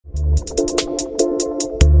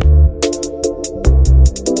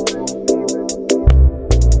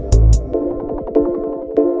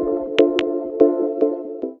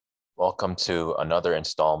Welcome to another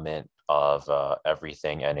installment of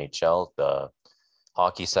Everything NHL, the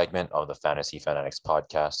hockey segment of the Fantasy Fanatics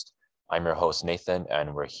podcast. I'm your host, Nathan,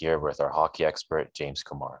 and we're here with our hockey expert, James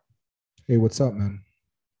Kumar. Hey, what's up, man?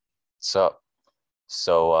 So,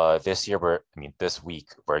 this week,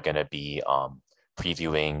 we're going to be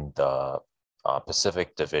previewing the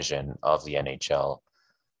Pacific Division of the NHL.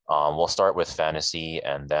 We'll start with fantasy,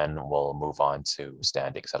 and then we'll move on to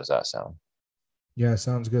standings. How does that sound? Yeah,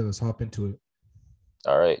 sounds good. Let's hop into it.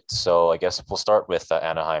 All right. So I guess we'll start with the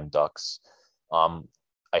Anaheim Ducks. Um,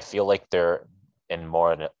 I feel like they're in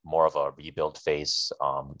more of a rebuild phase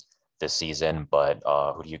this season, but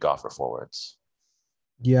who do you got for forwards?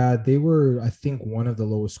 Yeah, they were, I think, one of the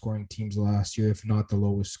lowest scoring teams last year, if not the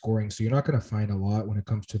lowest scoring. So you're not going to find a lot when it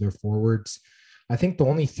comes to their forwards. I think the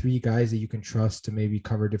only three guys that you can trust to maybe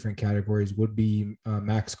cover different categories would be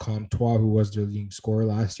Max Comtois, who was their leading scorer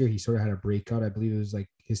last year. He sort of had a breakout. I believe it was like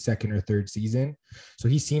his second or third season. So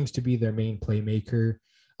he seems to be their main playmaker.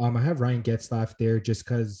 I have Ryan Getzlaf there just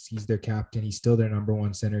because he's their captain. He's still their number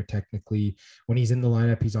one center technically. When he's in the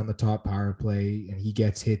lineup, he's on the top power play and he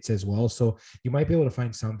gets hits as well. So you might be able to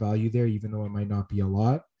find some value there, even though it might not be a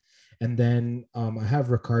lot. And then I have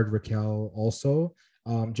Rickard Rakell also,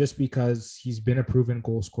 just because he's been a proven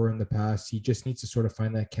goal scorer in the past. He just needs to sort of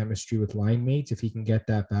find that chemistry with line mates. If he can get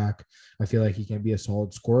that back, I feel like he can be a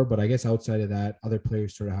solid scorer. But I guess outside of that, other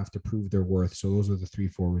players sort of have to prove their worth. So those are the three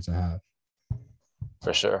forwards I have.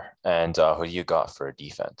 For sure. And who do you got for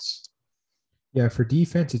defense? Yeah, for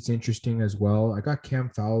defense, it's interesting as well. I got Cam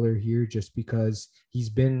Fowler here just because he's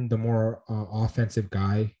been the more offensive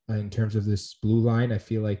guy in terms of this blue line. I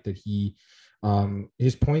feel like that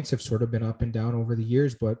his points have sort of been up and down over the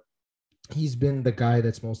years, but he's been the guy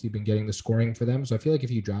that's mostly been getting the scoring for them. So I feel like if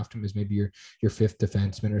you draft him as maybe your fifth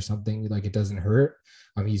defenseman or something, like it doesn't hurt.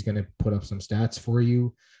 He's going to put up some stats for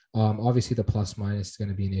you. Obviously, the plus minus is going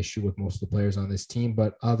to be an issue with most of the players on this team,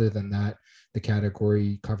 but other than that, the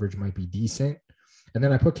category coverage might be decent. And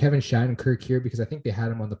then I put Kevin Shattenkirk here because I think they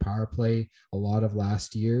had him on the power play a lot of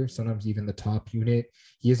last year, sometimes even the top unit.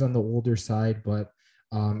 He is on the older side, but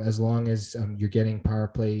as long as you're getting power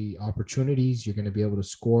play opportunities, you're going to be able to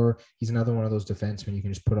score. He's another one of those defensemen you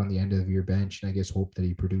can just put on the end of your bench and I guess hope that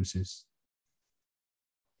he produces.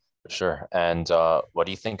 For sure. And what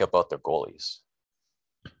do you think about their goalies?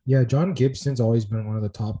 Yeah, John Gibson's always been one of the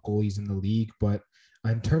top goalies in the league, but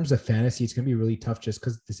in terms of fantasy, it's going to be really tough just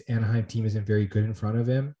because this Anaheim team isn't very good in front of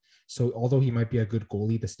him. So although he might be a good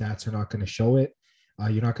goalie, the stats are not going to show it.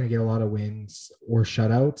 You're not going to get a lot of wins or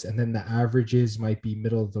shutouts, and then the averages might be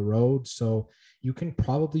middle of the road. So you can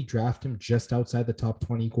probably draft him just outside the top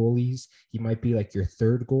 20 goalies. He might be like your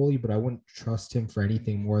third goalie, but I wouldn't trust him for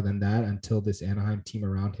anything more than that until this Anaheim team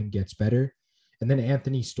around him gets better. And then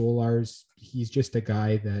Anthony Stolars, he's just a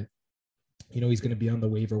guy that, he's going to be on the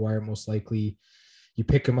waiver wire most likely. You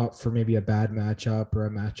pick him up for maybe a bad matchup or a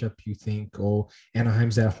matchup you think, oh,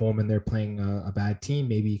 Anaheim's at home and they're playing a bad team.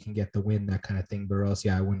 Maybe you can get the win, that kind of thing. But else,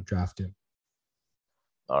 yeah, I wouldn't draft him.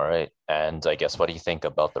 All right. And I guess what do you think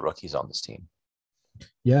about the rookies on this team?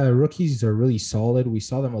 Yeah, rookies are really solid. We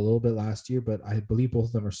saw them a little bit last year, but I believe both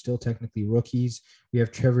of them are still technically rookies. We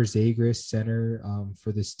have Trevor Zegras, center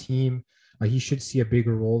for this team. He should see a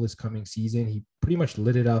bigger role this coming season. He pretty much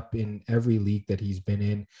lit it up in every league that he's been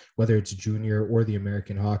in, whether it's junior or the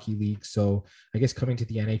American Hockey League. So I guess coming to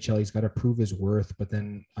the NHL, he's got to prove his worth. But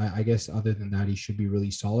then I guess other than that, he should be really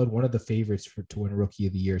solid. One of the favorites to win Rookie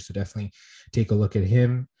of the Year. So definitely take a look at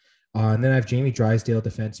him. And then I have Jamie Drysdale,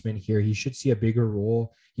 defenseman here. He should see a bigger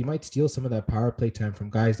role. He might steal some of that power play time from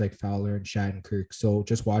guys like Fowler and Shattenkirk. So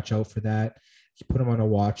just watch out for that. You put him on a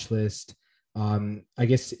watch list. I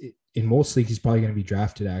guess in most leagues, he's probably going to be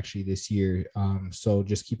drafted actually this year. So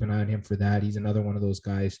just keep an eye on him for that. He's another one of those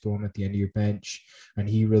guys. Throw him at the end of your bench, and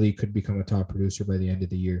he really could become a top producer by the end of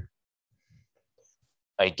the year.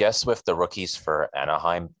 I guess with the rookies for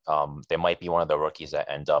Anaheim, they might be one of the rookies that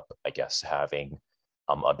end up, I guess, having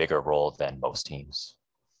a bigger role than most teams.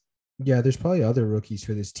 Yeah, there's probably other rookies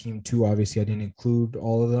for this team too. Obviously, I didn't include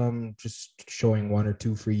all of them, just showing one or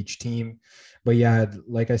two for each team. But yeah,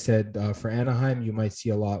 like I said, for Anaheim, you might see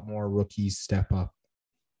a lot more rookies step up.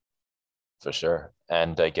 For sure.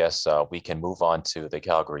 And I guess we can move on to the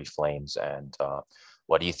Calgary Flames. And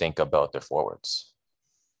what do you think about their forwards?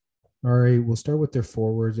 All right, we'll start with their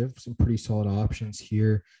forwards. They have some pretty solid options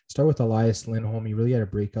here. Start with Elias Lindholm. He really had a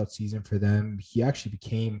breakout season for them. He actually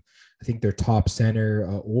became, I think, their top center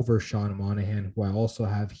over Sean Monahan, who I also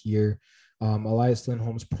have here. Elias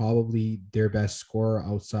Lindholm's probably their best scorer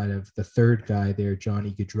outside of the third guy there,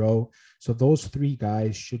 Johnny Gaudreau. So those three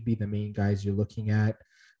guys should be the main guys you're looking at.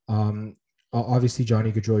 Um, Obviously,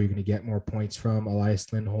 Johnny Gaudreau, you're going to get more points from.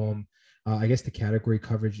 Elias Lindholm, I guess the category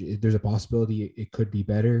coverage, there's a possibility it could be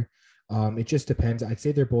better. It just depends. I'd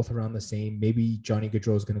say they're both around the same. Maybe Johnny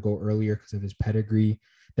Gaudreau is going to go earlier because of his pedigree.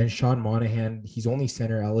 Then Sean Monahan, he's only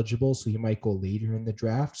center eligible, so he might go later in the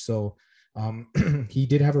draft. So he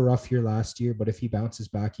did have a rough year last year, but if he bounces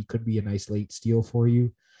back, he could be a nice late steal for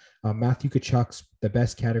you. Matthew Tkachuk's the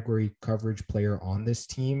best category coverage player on this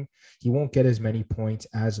team. He won't get as many points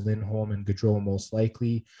as Lindholm and Gaudreau most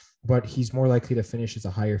likely, but he's more likely to finish as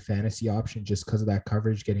a higher fantasy option just because of that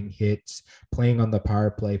coverage, getting hits, playing on the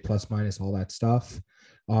power play, plus minus, all that stuff.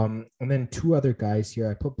 And then two other guys here.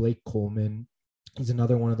 I put Blake Coleman. He's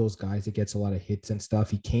another one of those guys that gets a lot of hits and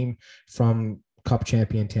stuff. He came from Cup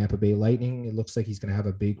champion Tampa Bay Lightning. It looks like he's going to have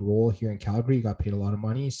a big role here in Calgary. He got paid a lot of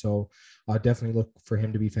money, so definitely look for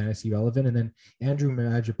him to be fantasy relevant. And then Andrew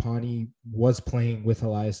Mangiapane was playing with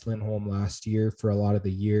Elias Lindholm last year for a lot of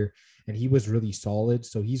the year, and he was really solid.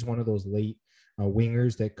 So he's one of those late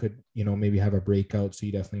wingers that could, maybe have a breakout. So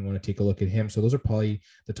you definitely want to take a look at him. So those are probably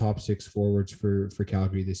the top 6 forwards for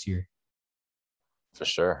Calgary this year. For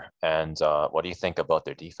sure. And what do you think about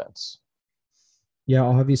their defense? Yeah,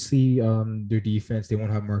 obviously, their defense, they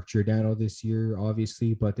won't have Mark Giordano this year,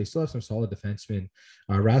 obviously, but they still have some solid defensemen.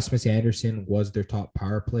 Rasmus Anderson was their top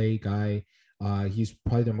power play guy. He's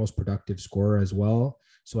probably their most productive scorer as well.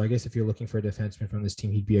 So I guess if you're looking for a defenseman from this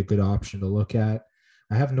team, he'd be a good option to look at.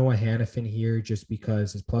 I have Noah Hanifin here just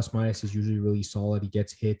because his plus minus is usually really solid. He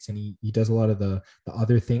gets hits and he does a lot of the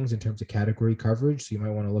other things in terms of category coverage. So you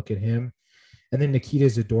might want to look at him. And then Nikita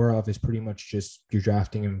Zadorov is pretty much just you're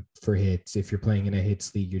drafting him for hits. If you're playing in a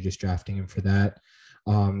hits league, you're just drafting him for that.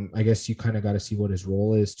 I guess you kind of got to see what his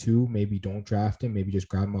role is too. Maybe don't draft him. Maybe just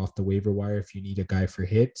grab him off the waiver wire if you need a guy for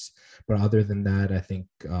hits. But other than that, I think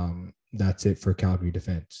that's it for Calgary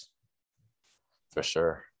defense. For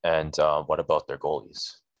sure. And what about their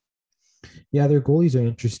goalies? Yeah, their goalies are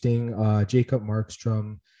interesting. Jacob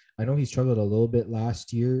Markstrom, I know he struggled a little bit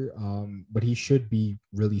last year, but he should be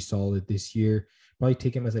really solid this year. Probably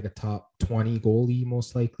take him as like a top 20 goalie,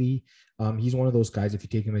 most likely. He's one of those guys, if you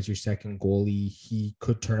take him as your second goalie, he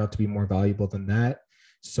could turn out to be more valuable than that.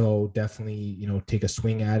 So definitely, take a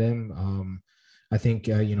swing at him. I think,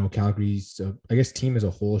 Calgary's, I guess, team as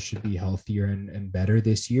a whole should be healthier and better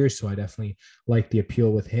this year. So I definitely like the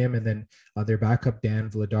appeal with him. And then their backup,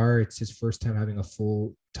 Dan Vladar, it's his first time having a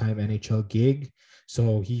full-time NHL gig.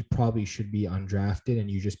 So he probably should be undrafted, and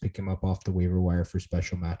you just pick him up off the waiver wire for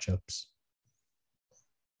special matchups.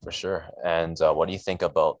 For sure. And what do you think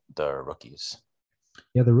about the rookies?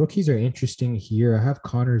 Yeah, the rookies are interesting here. I have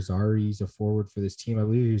Connor Zary. He's a forward for this team. I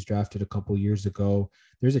believe he was drafted a couple years ago.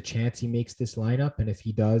 There's a chance he makes this lineup, and if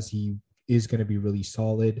he does, he is going to be really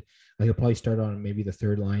solid. He'll probably start on maybe the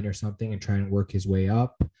third line or something and try and work his way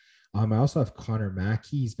up. I also have Connor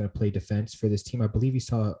Mackey. He's going to play defense for this team. I believe he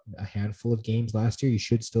saw a handful of games last year. He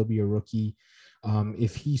should still be a rookie.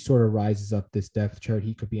 If he sort of rises up this depth chart,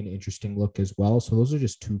 he could be an interesting look as well. So those are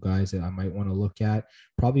just two guys that I might want to look at.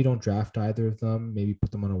 Probably don't draft either of them. Maybe put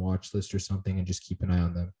them on a watch list or something and just keep an eye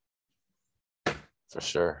on them. For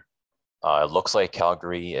sure. It looks like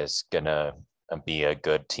Calgary is going to be a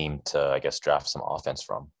good team to, I guess, draft some offense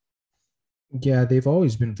from. Yeah, they've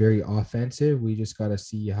always been very offensive. We just got to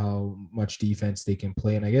see how much defense they can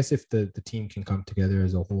play. And I guess if the team can come together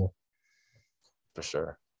as a whole. For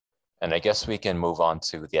sure. And I guess we can move on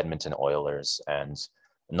to the Edmonton Oilers and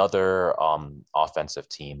another offensive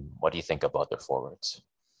team. What do you think about their forwards?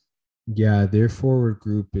 Yeah, their forward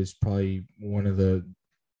group is probably one of the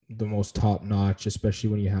most top notch, especially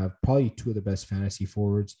when you have probably two of the best fantasy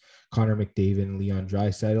forwards, Connor McDavid and Leon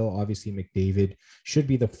Draisaitl. Obviously, McDavid should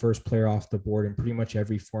be the first player off the board in pretty much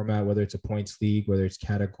every format, whether it's a points league, whether it's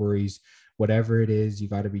categories, whatever it is, you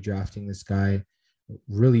got to be drafting this guy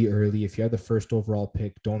really early. If you have the first overall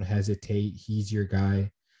pick, don't hesitate. He's your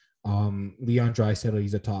guy. Leon Draisaitl,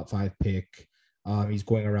 he's a top 5 pick. He's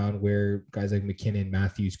going around where guys like McKinnon,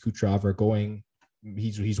 Matthews, Kucherov are going.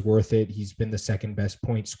 He's worth it. He's been the second best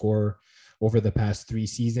point scorer over the past 3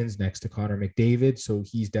 seasons next to Connor McDavid. So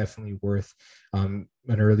he's definitely worth an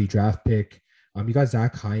early draft pick. You got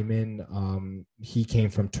Zach Hyman. He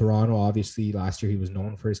came from Toronto. Obviously, last year he was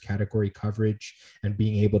known for his category coverage and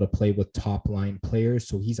being able to play with top line players.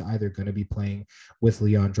 So he's either going to be playing with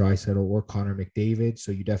Leon Draisaitl or Connor McDavid.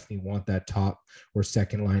 So you definitely want that top or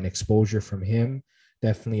second line exposure from him.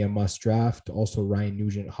 Definitely a must draft. Also, Ryan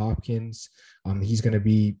Nugent Hopkins. He's going to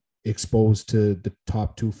be exposed to the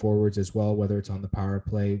top two forwards as well, whether it's on the power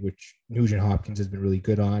play, which Nugent Hopkins has been really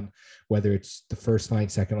good on, whether it's the first line,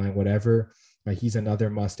 second line, whatever. He's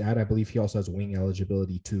another must add. I believe he also has wing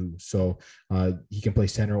eligibility too. So he can play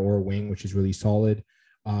center or wing, which is really solid.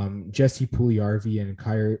 Jesse Puljujarvi and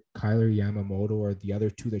Kyler Yamamoto are the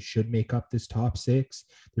other two that should make up this top six.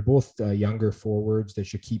 They're both younger forwards that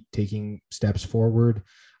should keep taking steps forward.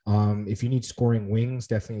 If you need scoring wings,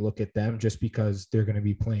 definitely look at them just because they're going to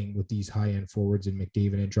be playing with these high-end forwards in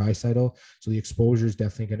McDavid and Draisaitl. So the exposure is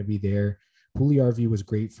definitely going to be there. Puljujarvi was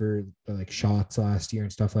great for like shots last year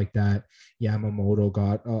and stuff like that. Yamamoto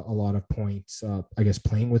got a lot of points, I guess,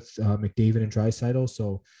 playing with McDavid and Draisaitl.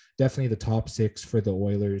 So definitely the top six for the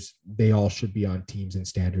Oilers. They all should be on teams in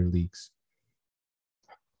standard leagues.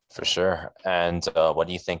 For sure. And what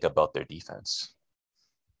do you think about their defense?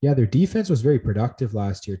 Yeah, their defense was very productive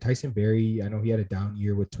last year. Tyson Barrie, I know he had a down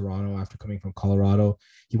year with Toronto after coming from Colorado.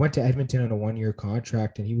 He went to Edmonton on a 1-year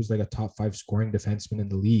contract, and he was like a top 5 scoring defenseman in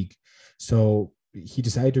the league. So he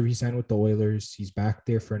decided to re-sign with the Oilers. He's back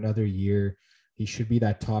there for another year. He should be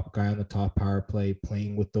that top guy on the top power play,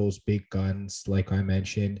 playing with those big guns, like I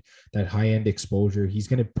mentioned, that high-end exposure. He's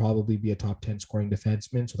going to probably be a top 10 scoring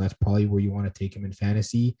defenseman, so that's probably where you want to take him in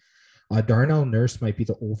fantasy. Darnell Nurse might be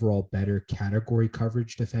the overall better category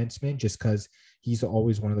coverage defenseman just because he's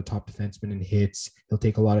always one of the top defensemen in hits. He'll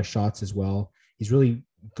take a lot of shots as well. He's really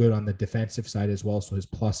good on the defensive side as well, so his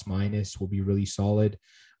plus minus will be really solid.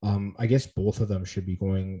 I guess both of them should be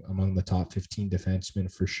going among the top 15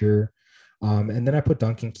 defensemen for sure. And then I put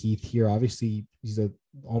Duncan Keith here. Obviously, he's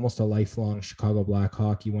almost a lifelong Chicago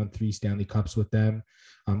Blackhawk. He won 3 Stanley Cups with them.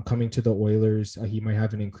 Coming to the Oilers, he might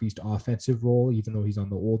have an increased offensive role, even though he's on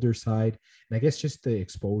the older side. And I guess just the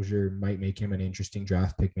exposure might make him an interesting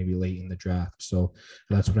draft pick, maybe late in the draft. So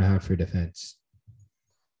that's what I have for defense.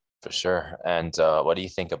 For sure. And what do you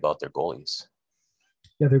think about their goalies?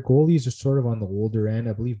 Yeah, their goalies are sort of on the older end.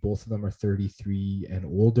 I believe both of them are 33 and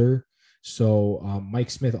older. So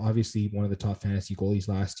Mike Smith, obviously one of the top fantasy goalies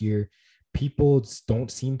last year. People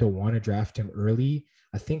don't seem to want to draft him early.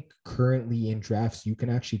 I think currently in drafts, you can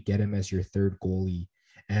actually get him as your third goalie.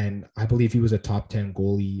 And I believe he was a top 10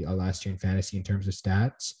 goalie last year in fantasy in terms of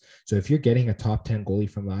stats. So if you're getting a top 10 goalie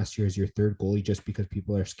from last year as your third goalie just because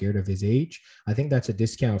people are scared of his age, I think that's a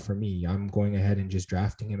discount for me. I'm going ahead and just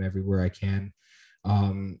drafting him everywhere I can.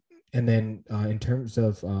 And then in terms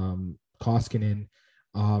of Koskinen,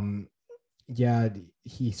 yeah,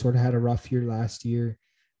 he sort of had a rough year last year.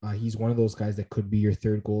 He's one of those guys that could be your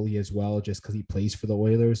third goalie as well, just because he plays for the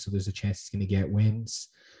Oilers. So there's a chance he's going to get wins.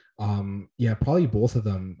 Yeah, probably both of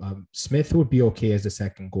them. Smith would be okay as the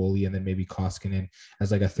second goalie, and then maybe Koskinen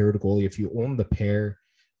as like a third goalie. If you own the pair,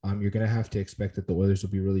 you're going to have to expect that the Oilers will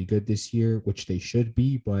be really good this year, which they should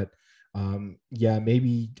be. But yeah,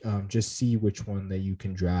 maybe just see which one that you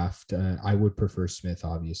can draft. I would prefer Smith,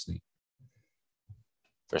 obviously.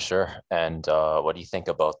 For sure. And what do you think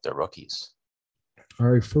about the rookies? All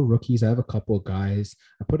right, for rookies, I have a couple of guys.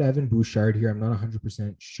 I put Evan Bouchard here. I'm not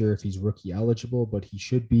 100% sure if he's rookie eligible, but he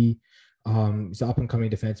should be. He's an up-and-coming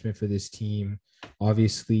defenseman for this team.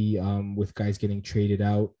 Obviously, with guys getting traded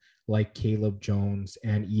out like Caleb Jones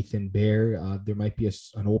and Ethan Bear, there might be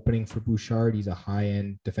an opening for Bouchard. He's a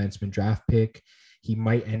high-end defenseman draft pick. He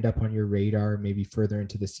might end up on your radar maybe further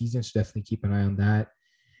into the season, so definitely keep an eye on that.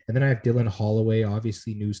 And then I have Dylan Holloway.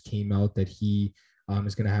 Obviously, news came out that he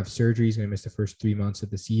is going to have surgery. He's going to miss the first 3 months of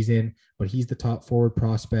the season, but he's the top forward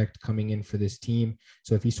prospect coming in for this team.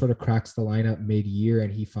 So if he sort of cracks the lineup mid-year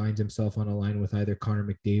and he finds himself on a line with either Connor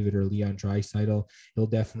McDavid or Leon Draisaitl, he'll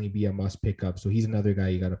definitely be a must pick up. So he's another guy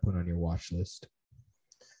you got to put on your watch list.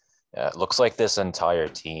 Yeah, it looks like this entire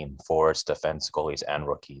team, forwards, defense, goalies, and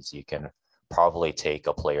rookies, you can probably take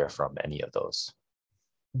a player from any of those.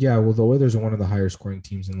 Yeah, well, the Oilers are one of the higher scoring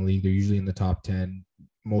teams in the league. They're usually in the top 10,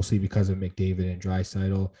 mostly because of McDavid and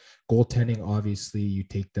Draisaitl. Goaltending, obviously, you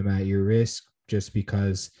take them at your risk just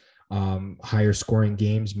because higher scoring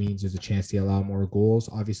games means there's a chance they allow more goals.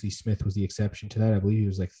 Obviously, Smith was the exception to that. I believe he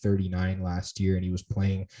was like 39 last year, and he was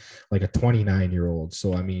playing like a 29-year-old.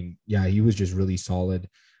 So, I mean, yeah, he was just really solid.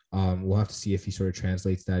 We'll have to see if he sort of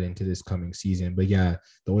translates that into this coming season. But yeah,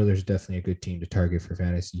 the Oilers are definitely a good team to target for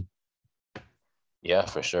fantasy. Yeah,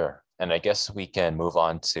 for sure. And I guess we can move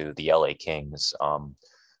on to the LA Kings.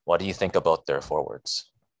 What do you think about their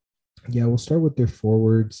forwards? Yeah, we'll start with their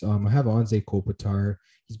forwards. I have Anze Kopitar.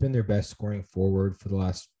 He's been their best scoring forward for the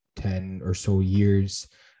last 10 or so years,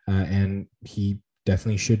 and he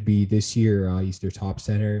definitely should be this year. He's their top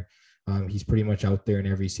center. He's pretty much out there in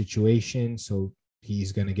every situation, so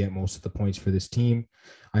he's going to get most of the points for this team.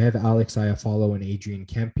 I have Alex Iafallo and Adrian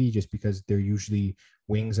Kempe just because they're usually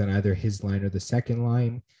wings on either his line or the second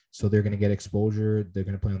line. So they're going to get exposure. They're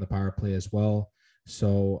going to play on the power play as well.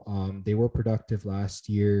 So they were productive last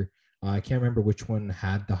year. I can't remember which one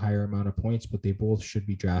had the higher amount of points, but they both should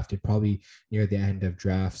be drafted probably near the end of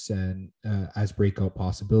drafts and as breakout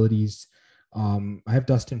possibilities. I have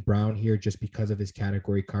Dustin Brown here just because of his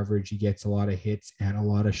category coverage. He gets a lot of hits and a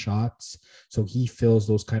lot of shots. So he fills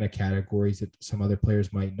those kind of categories that some other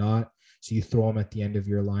players might not. So you throw him at the end of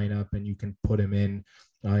your lineup and you can put him in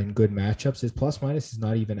good matchups. His plus minus is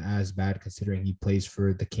not even as bad considering he plays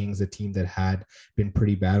for the Kings, a team that had been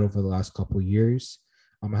pretty bad over the last couple of years.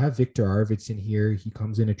 I have Victor Arvidsson here. He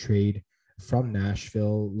comes in a trade from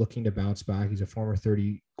Nashville looking to bounce back. He's a former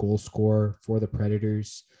 30 goal scorer for the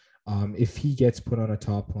Predators. If he gets put on a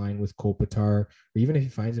top line with Kopitar, or even if he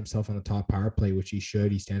finds himself on the top power play, which he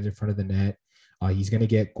should, he stands in front of the net. He's going to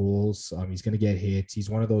get goals. He's going to get hits.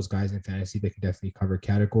 He's one of those guys in fantasy that can definitely cover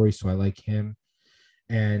categories. So I like him.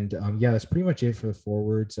 And yeah, that's pretty much it for the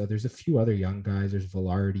forwards. There's a few other young guys. There's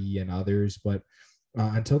Velarde and others, but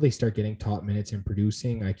until they start getting top minutes and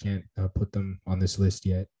producing, I can't put them on this list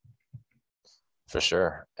yet. For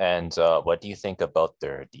sure. And what do you think about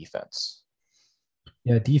their defense?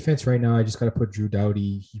 Yeah, defense right now, I just got to put Drew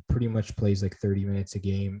Doughty. He pretty much plays like 30 minutes a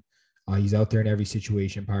game. He's out there in every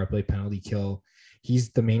situation, power play, penalty kill.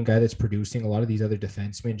 He's the main guy that's producing. A lot of these other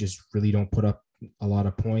defensemen just really don't put up a lot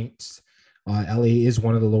of points. LA is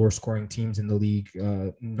one of the lower scoring teams in the league.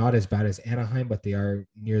 Not as bad as Anaheim, but they are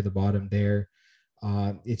near the bottom there.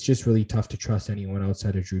 It's just really tough to trust anyone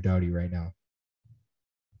outside of Drew Doughty right now.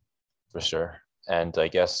 For sure. And I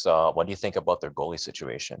guess, what do you think about their goalie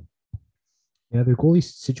situation? Yeah, their goalie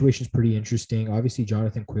situation is pretty interesting. Obviously,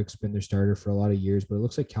 Jonathan Quick's been their starter for a lot of years, but it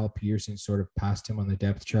looks like Cal Peterson sort of passed him on the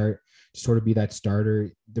depth chart to sort of be that starter.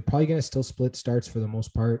 They're probably going to still split starts for the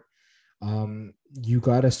most part. You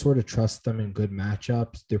got to sort of trust them in good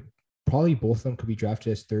matchups. They're probably both of them could be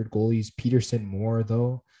drafted as third goalies. Peterson more,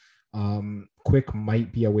 though. Quick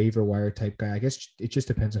might be a waiver wire type guy. I guess it just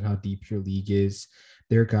depends on how deep your league is.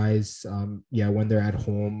 Their guys, when they're at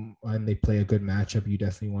home and they play a good matchup, you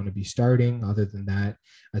definitely want to be starting. Other than that,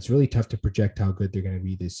 it's really tough to project how good they're going to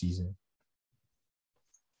be this season.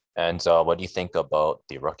 And what do you think about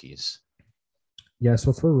the rookies? Yeah,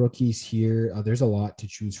 so for rookies here, there's a lot to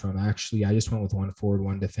choose from. Actually, I just went with one forward,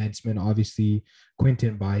 one defenseman. Obviously,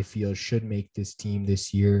 Quinton Byfield should make this team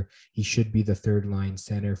this year. He should be the third line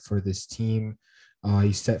center for this team.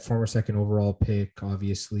 He's set former second overall pick.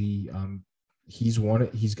 Obviously, he's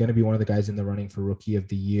going to be one of the guys in the running for rookie of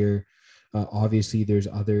the year. Obviously, there's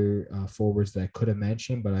other forwards that I could have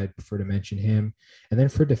mentioned, but I'd prefer to mention him. And then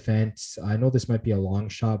for defense, I know this might be a long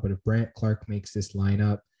shot, but if Brandt Clark makes this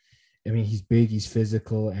lineup, I mean, he's big, he's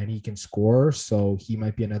physical, and he can score. So he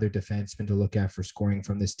might be another defenseman to look at for scoring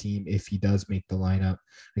from this team if he does make the lineup.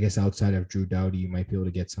 I guess outside of Drew Doughty, you might be able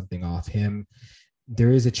to get something off him. There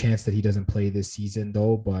is a chance that he doesn't play this season,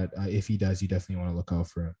 though, but if he does, you definitely want to look out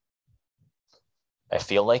for him. I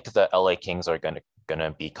feel like the LA Kings are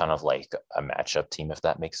gonna be kind of like a matchup team, if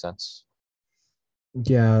that makes sense.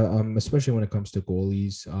 Yeah, especially when it comes to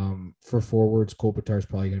goalies. For forwards, Kopitar is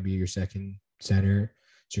probably going to be your second center.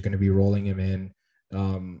 So you're going to be rolling him in.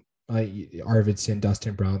 Arvidsson,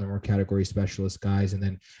 Dustin Brown, they're more category specialist guys. And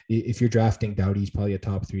then if you're drafting Doughty, he's probably a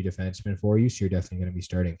top 3 defenseman for you. So you're definitely going to be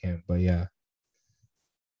starting him. But yeah.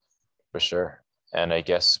 For sure. And I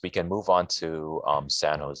guess we can move on to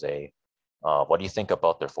San Jose. What do you think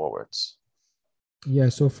about their forwards? Yeah,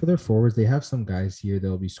 so for their forwards, they have some guys here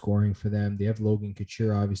that'll be scoring for them. They have Logan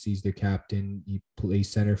Couture, obviously, he's their captain. He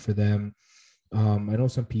plays center for them. I know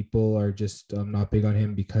some people are just not big on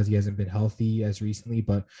him because he hasn't been healthy as recently,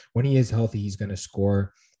 but when he is healthy, he's going to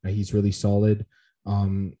score. He's really solid.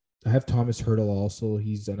 I have Thomas Hurdle also.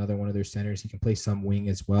 He's another one of their centers. He can play some wing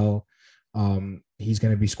as well. He's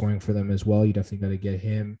going to be scoring for them as well. You definitely got to get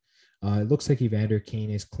him. It looks like Evander Kane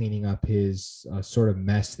is cleaning up his sort of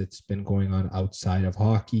mess that's been going on outside of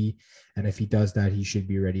hockey. And if he does that, he should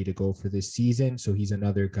be ready to go for this season. So he's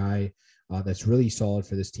another guy that's really solid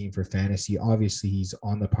for this team for fantasy. Obviously, he's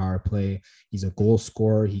on the power play. He's a goal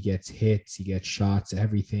scorer. He gets hits. He gets shots,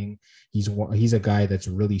 everything. He's a guy that's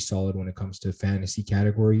really solid when it comes to fantasy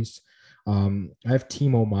categories. I have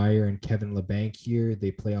Timo Meyer and Kevin Labanc here.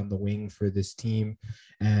 They play on the wing for this team,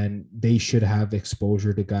 and they should have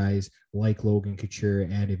exposure to guys like Logan Couture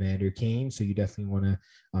and Evander Kane. So you definitely want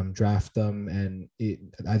to draft them, and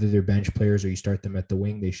either they're bench players or you start them at the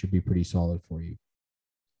wing. They should be pretty solid for you.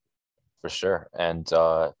 For sure. And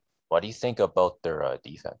what do you think about their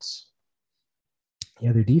defense?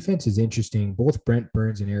 Yeah, their defense is interesting. Both Brent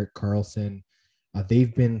Burns and Erik Karlsson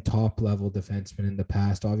They've been top level defensemen in the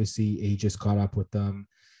past. Obviously, age has caught up with them.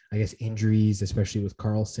 I guess injuries, especially with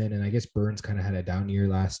Carlson, and I guess Burns kind of had a down year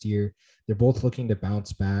last year. They're both looking to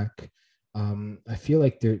bounce back. I feel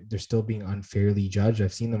like they're still being unfairly judged.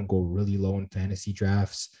 I've seen them go really low in fantasy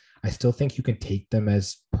drafts. I still think you can take them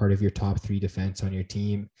as part of your top three defense on your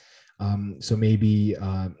team. So maybe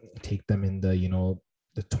take them in the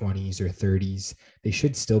 20s or 30s. They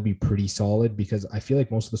should still be pretty solid because I feel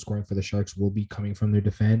like most of the scoring for the Sharks will be coming from their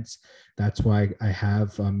defense. That's why I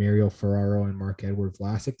have Mario Ferraro and Marc-Edouard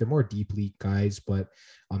Vlasic. They're more deep league guys, but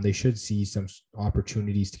they should see some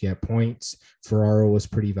opportunities to get points. Ferraro was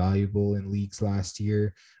pretty valuable in leagues last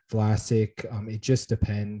year. Vlasic, it just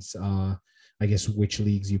depends. I guess which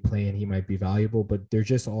leagues you play in, he might be valuable, but they're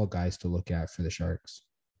just all guys to look at for the Sharks.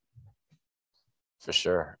 For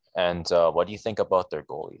sure. And what do you think about their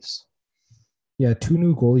goalies? Yeah, two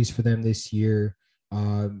new goalies for them this year.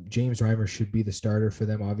 James Reimer should be the starter for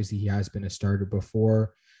them. Obviously, he has been a starter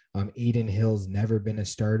before. Aiden Hill's never been a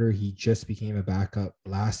starter. He just became a backup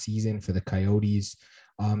last season for the Coyotes.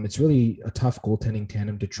 It's really a tough goaltending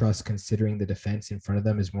tandem to trust considering the defense in front of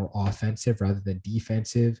them is more offensive rather than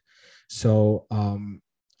defensive. So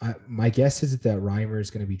my guess is that Reimer is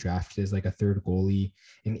going to be drafted as like a third goalie,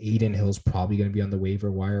 and Aiden Hill's probably going to be on the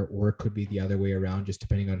waiver wire, or it could be the other way around, just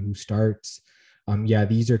depending on who starts. Yeah,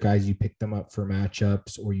 these are guys you pick them up for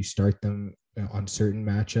matchups, or you start them on certain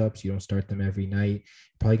matchups. You don't start them every night.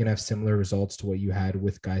 You're probably going to have similar results to what you had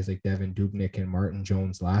with guys like Devin Dubnyk and Martin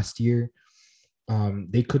Jones last year.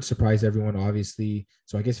 They could surprise everyone, obviously.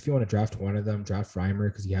 So I guess if you want to draft one of them, draft Reimer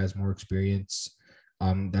because he has more experience.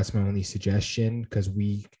 That's my only suggestion because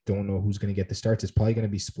we don't know who's going to get the starts. It's probably going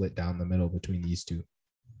to be split down the middle between these two.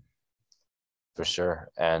 For sure.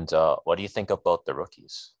 And what do you think about the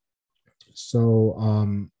rookies? So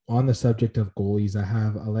on the subject of goalies, I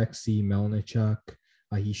have Alexei Melnichuk.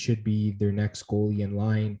 He should be their next goalie in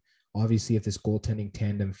line. Obviously, if this goaltending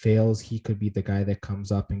tandem fails, he could be the guy that comes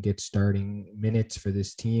up and gets starting minutes for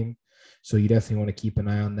this team. So you definitely want to keep an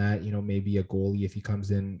eye on that. Maybe a goalie, if he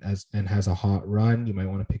comes in and has a hot run, you might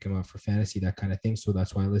want to pick him up for fantasy, that kind of thing. So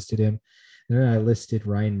that's why I listed him. And then I listed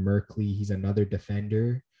Ryan Merkley. He's another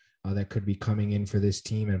defender that could be coming in for this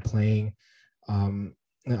team and playing.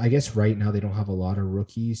 I guess right now they don't have a lot of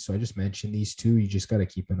rookies. So I just mentioned these two. You just got to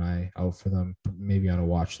keep an eye out for them, maybe on a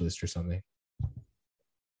watch list or something.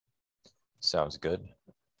 Sounds good.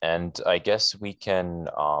 And I guess we can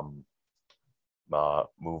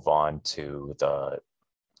move on to the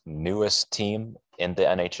newest team in the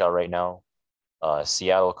NHL right now,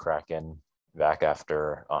 Seattle Kraken, back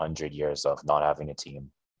after 100 years of not having a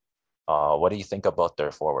team. What do you think about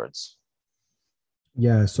their forwards?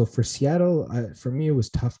 Yeah, so for Seattle, for me, it was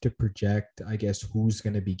tough to project, I guess, who's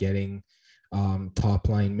going to be getting top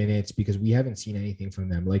line minutes because we haven't seen anything from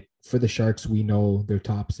them. Like for the Sharks, we know their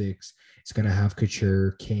top six is going to have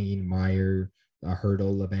Couture, Kane, Meyer,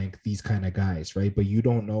 Hurdle, Lebanc, these kind of guys, right? But you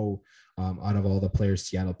don't know out of all the players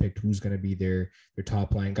Seattle picked who's going to be their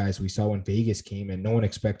top line guys. We saw when Vegas came and no one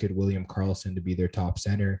expected William Karlsson to be their top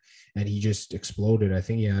center, and he just exploded. I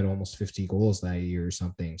think he had almost 50 goals that year or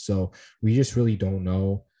something. So we just really don't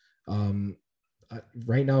know.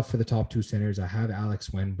 Right now for the top two centers, I have Alex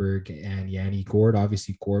Wenberg and Yanni Gourde.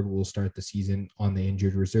 Obviously, Gourde will start the season on the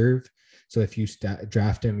injured reserve. So if you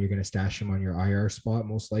draft him, you're going to stash him on your IR spot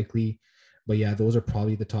most likely. But yeah, those are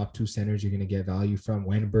probably the top two centers you're going to get value from.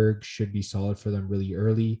 Wenberg should be solid for them really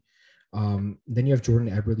early. Then you have Jordan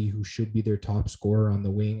Eberle, who should be their top scorer on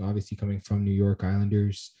the wing, obviously coming from New York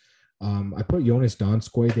Islanders. I put Jonas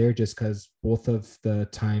Donskoy there just because both of the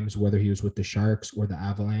times, whether he was with the Sharks or the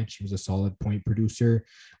Avalanche, he was a solid point producer.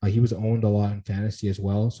 He was owned a lot in fantasy as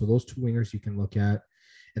well. So those two wingers you can look at.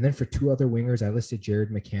 And then for two other wingers, I listed Jared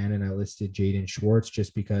McCann and I listed Jaden Schwartz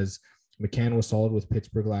just because McCann was solid with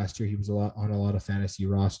Pittsburgh last year. He was on a lot of fantasy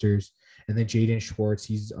rosters. And then Jaden Schwartz,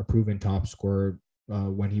 he's a proven top scorer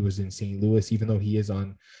when he was in St. Louis, even though he is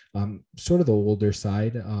on sort of the older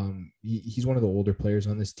side. He's one of the older players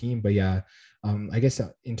on this team. But yeah, I guess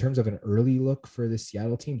in terms of an early look for the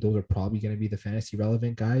Seattle team, those are probably going to be the fantasy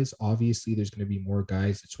relevant guys. Obviously, there's going to be more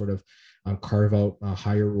guys that sort of carve out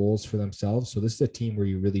higher roles for themselves. So this is a team where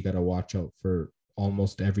you really got to watch out for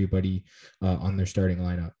almost everybody on their starting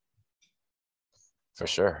lineup. For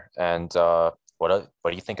sure. And what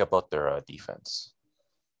do you think about their defense?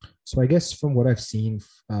 So I guess from what I've seen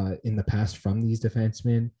in the past from these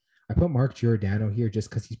defensemen, I put Mark Giordano here just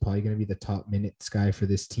because he's probably going to be the top minutes guy for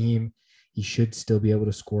this team. He should still be able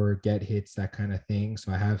to score, get hits, that kind of thing.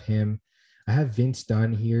 So I have him. I have Vince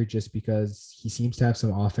Dunn here just because he seems to have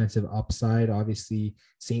some offensive upside. Obviously,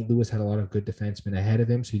 St. Louis had a lot of good defensemen ahead of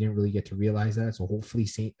him, so he didn't really get to realize that. So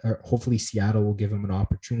hopefully Seattle will give him an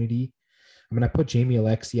opportunity. I'm going to put Jamie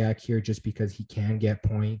Alexiak here just because he can get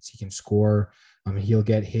points, he can score, he'll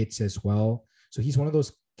get hits as well. So he's one of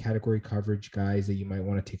those category coverage guys that you might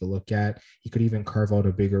want to take a look at. He could even carve out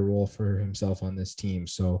a bigger role for himself on this team.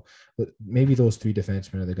 So maybe those three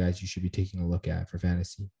defensemen are the guys you should be taking a look at for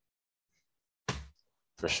fantasy.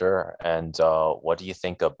 For sure. And what do you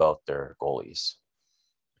think about their goalies?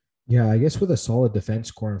 Yeah, I guess with a solid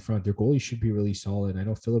defense core in front, their goalie should be really solid. I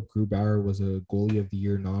know Philip Grubauer was a goalie of the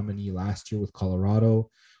year nominee last year with Colorado.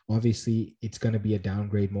 Obviously, it's going to be a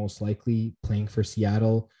downgrade most likely playing for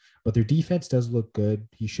Seattle, but their defense does look good.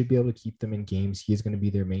 He should be able to keep them in games. He is going to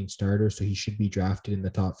be their main starter, so he should be drafted in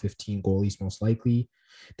the top 15 goalies most likely.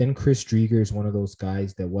 Then Chris Drieger is one of those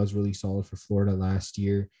guys that was really solid for Florida last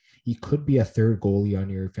year. He could be a third goalie on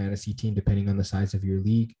your fantasy team, depending on the size of your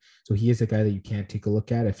league. So he is a guy that you can't take a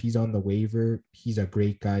look at. If he's on the waiver, he's a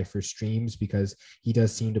great guy for streams because he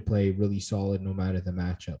does seem to play really solid no matter the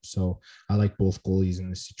matchup. So I like both goalies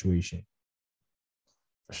in this situation.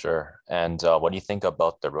 For sure. And what do you think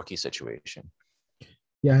about the rookie situation?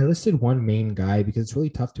 Yeah, I listed one main guy because it's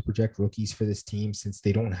really tough to project rookies for this team since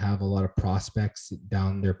they don't have a lot of prospects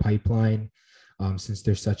down their pipeline. Since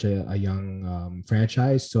they're such a young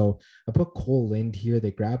franchise. So I put Cole Lind here. They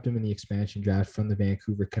grabbed him in the expansion draft from the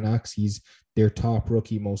Vancouver Canucks. He's their top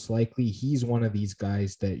rookie, most likely. He's one of these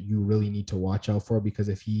guys that you really need to watch out for because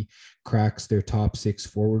if he cracks their top six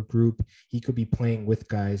forward group, he could be playing with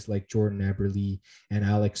guys like Jordan Eberle and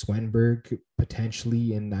Alex Wenberg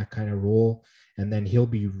potentially in that kind of role. And then he'll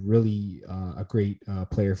be really a great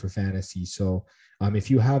player for fantasy. So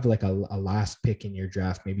if you have like a last pick in your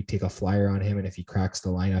draft, maybe take a flyer on him. And if he cracks the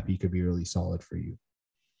lineup, he could be really solid for you.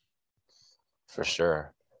 For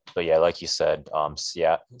sure. But yeah, like you said,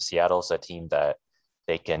 Seattle's a team that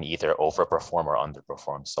they can either overperform or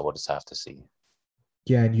underperform. So we'll just have to see.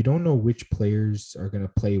 Yeah, and you don't know which players are going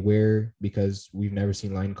to play where because we've never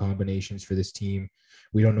seen line combinations for this team.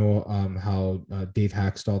 We don't know how Dave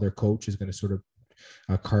Hackstall, their coach, is going to sort of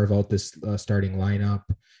carve out this starting lineup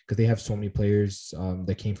because they have so many players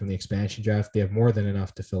that came from the expansion draft. They have more than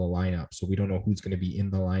enough to fill a lineup. So we don't know who's going to be in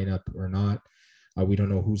the lineup or not. We don't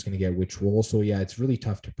know who's going to get which role. So yeah, it's really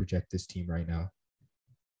tough to project this team right now.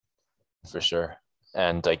 For sure.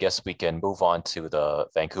 And I guess we can move on to the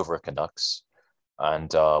Vancouver Canucks.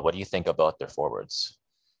 And what do you think about their forwards?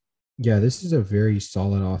 Yeah, this is a very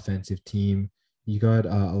solid offensive team. You got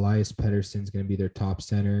Elias Pettersson's going to be their top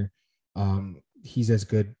center. He's as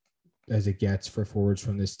good as it gets for forwards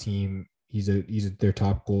from this team. He's their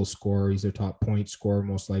top goal scorer. He's their top point scorer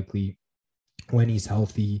most likely when he's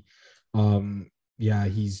healthy. Yeah,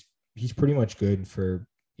 he's pretty much good for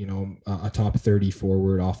a top 30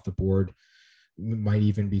 forward off the board. Might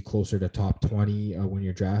even be closer to top 20 when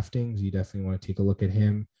you're drafting. So you definitely want to take a look at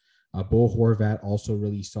him. Bo Horvat also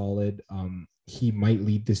really solid. He might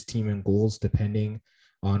lead this team in goals depending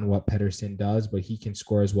on what Pettersson does, but he can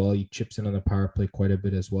score as well. He chips in on the power play quite a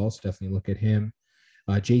bit as well. So definitely look at him.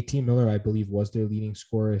 JT Miller, I believe, was their leading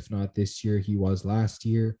scorer. If not this year, he was last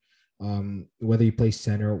year. Whether he plays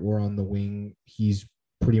center or on the wing, he's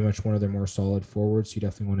pretty much one of their more solid forwards. So you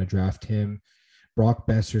definitely want to draft him. Brock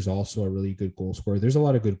Besser is also a really good goal scorer. There's a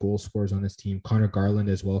lot of good goal scorers on this team. Connor Garland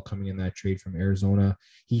as well coming in that trade from Arizona.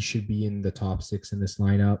 He should be in the top six in this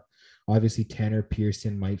lineup. Obviously, Tanner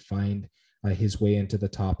Pearson might find his way into the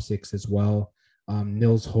top six as well.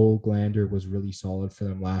 Nils Höglander was really solid for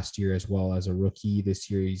them last year as well as a rookie. This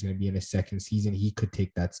year, he's going to be in his second season. He could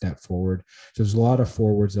take that step forward. So there's a lot of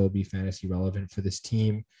forwards that will be fantasy relevant for this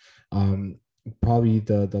team. Probably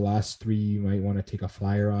the last three you might want to take a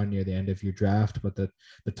flyer on near the end of your draft, but the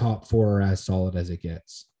top four are as solid as it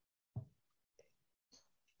gets.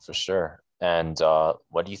 For sure. And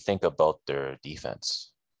what do you think about their defense?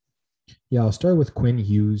 Yeah, I'll start with Quinn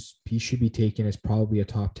Hughes. He should be taken as probably a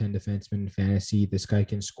top 10 defenseman in fantasy. This guy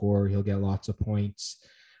can score. He'll get lots of points.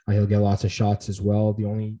 He'll get lots of shots as well. The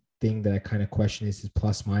only thing that I kind of question is his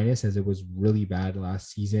plus minus, as it was really bad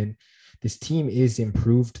last season. This team is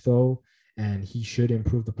improved though, and he should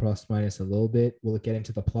improve the plus minus a little bit. Will it get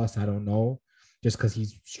into the plus? I don't know, just because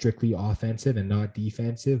he's strictly offensive and not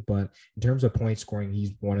defensive. But in terms of point scoring,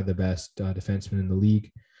 he's one of the best defensemen in the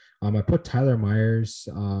league. I put Tyler Myers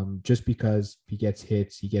just because he gets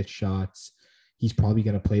hits, he gets shots. He's probably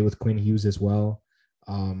going to play with Quinn Hughes as well.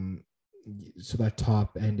 So that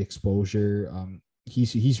top end exposure,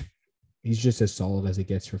 he's he's just as solid as it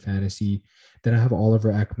gets for fantasy. Then I have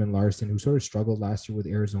Oliver Ekman Larson, who sort of struggled last year with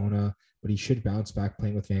Arizona, but he should bounce back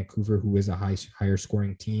playing with Vancouver, who is a higher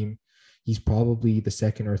scoring team. He's probably the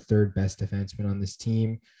second or third best defenseman on this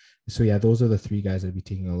team. So yeah, those are the three guys I'd be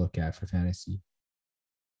taking a look at for fantasy.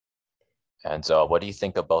 And what do you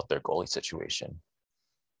think about their goalie situation?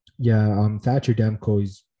 Yeah, Thatcher Demko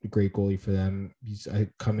is a great goalie for them. He's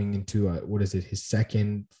coming into what is it, his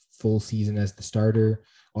second full season as the starter.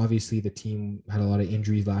 Obviously, the team had a lot of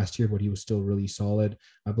injuries last year, but he was still really solid.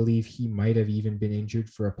 I believe he might have even been injured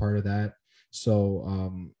for a part of that.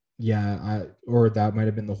 So, yeah, or that might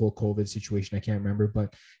have been the whole COVID situation. I can't remember,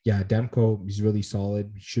 but yeah, Demko is really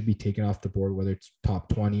solid. He should be taken off the board, whether it's top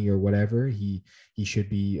 20 or whatever. He should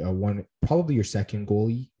be one, probably your second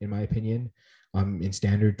goalie, in my opinion, in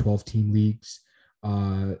standard 12 team leagues.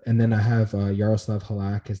 And then I have Yaroslav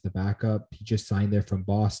Halak as the backup. He just signed there from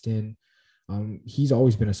Boston. He's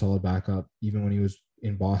always been a solid backup, even when he was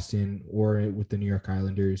in Boston or with the New York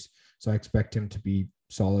Islanders. So I expect him to be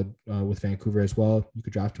solid with Vancouver as well. You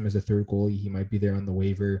could draft him as a third goalie. He might be there on the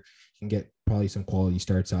waiver. You can get probably some quality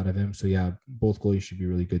starts out of him. So yeah, both goalies should be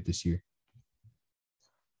really good this year.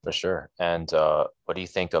 For sure. And what do you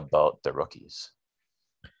think about the rookies?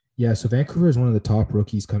 Yeah, so Vancouver is one of the top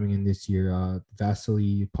rookies coming in this year.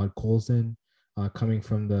 Vasily Podkolzin, coming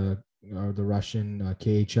from the Russian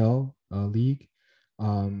KHL league.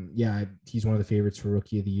 Yeah, he's one of the favorites for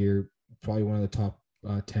rookie of the year. Probably one of the top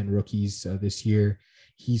 10 rookies this year.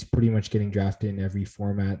 He's pretty much getting drafted in every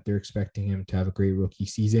format. They're expecting him to have a great rookie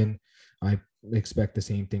season. I expect the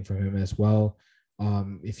same thing from him as well.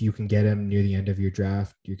 If you can get him near the end of your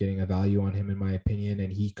draft, you're getting a value on him, in my opinion,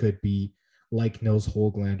 and he could be like Nils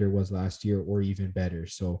Holglander was last year or even better.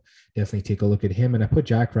 So definitely take a look at him. And I put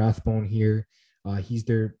Jack Rathbone here. He's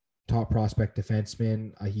their top prospect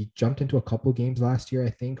defenseman. He jumped into a couple games last year, I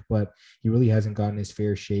think, but he really hasn't gotten his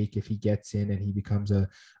fair shake. If he gets in and he becomes a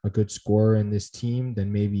good scorer in this team,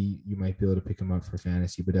 then maybe you might be able to pick him up for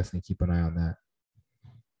fantasy, but definitely keep an eye on that.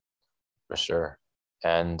 For sure.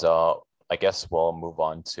 And I guess we'll move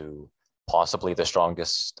on to possibly the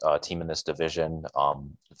strongest team in this division,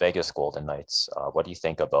 Vegas Golden Knights. What do you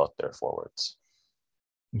think about their forwards?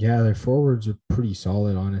 Yeah, their forwards are pretty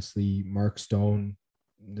solid, honestly. Mark Stone,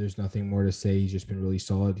 there's nothing more to say. He's just been really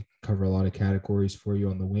solid. Cover a lot of categories for you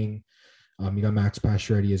on the wing. You got Max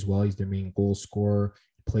Pacioretty as well. He's their main goal scorer.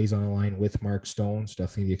 He plays on a line with Mark Stone, so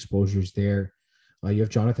definitely the exposure is there. You have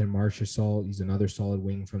Jonathan Marchessault. He's another solid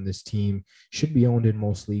wing from this team. Should be owned in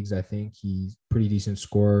most leagues, I think. He's pretty decent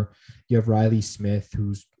scorer. You have Riley Smith,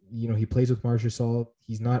 who's, he plays with Marchessault.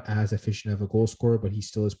 He's not as efficient of a goal scorer, but he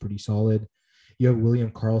still is pretty solid. You have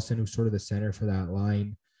William Karlsson, who's sort of the center for that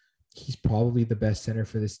line. He's probably the best center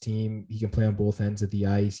for this team. He can play on both ends of the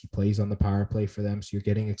ice. He plays on the power play for them. So you're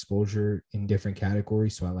getting exposure in different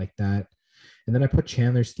categories. So I like that. And then I put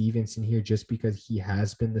Chandler Stevenson here just because he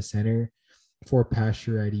has been the center for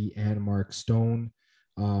Pacioretty and Mark Stone.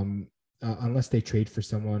 Unless they trade for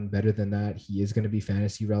someone better than that, he is going to be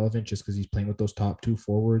fantasy relevant just because he's playing with those top two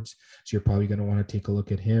forwards. So you're probably going to want to take a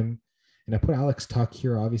look at him. And I put Alex Tuck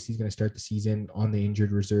here. Obviously, he's going to start the season on the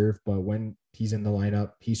injured reserve, but when he's in the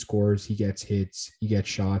lineup, he scores, he gets hits, he gets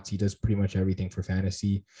shots. He does pretty much everything for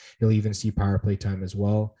fantasy. He'll even see power play time as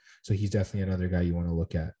well. So he's definitely another guy you want to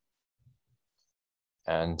look at.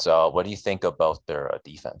 And what do you think about their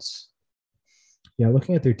defense? Yeah,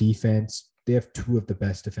 looking at their defense, they have two of the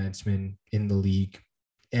best defensemen in the league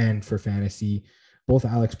and for fantasy. Both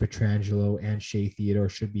Alex Pietrangelo and Shea Theodore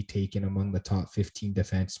should be taken among the top 15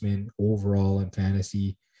 defensemen overall in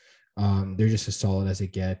fantasy. They're just as solid as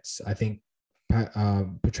it gets. I think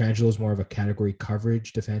Pietrangelo is more of a category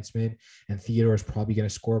coverage defenseman, and Theodore is probably going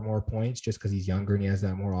to score more points just because he's younger and he has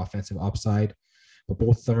that more offensive upside. But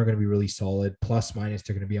both of them are going to be really solid. Plus, minus,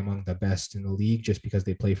 they're going to be among the best in the league just because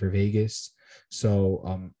they play for Vegas.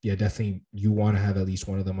 So, yeah, definitely you want to have at least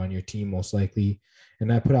one of them on your team, most likely.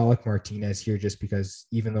 And I put Alec Martinez here just because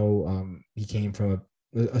even though he came from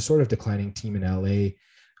a sort of declining team in LA,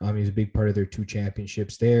 he's a big part of their two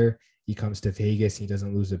championships there. He comes to Vegas. He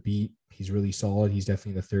doesn't lose a beat. He's really solid. He's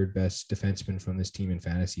definitely the third best defenseman from this team in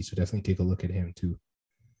fantasy. So definitely take a look at him too.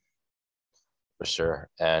 For sure.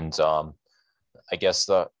 And I guess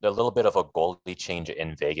the little bit of a goalie change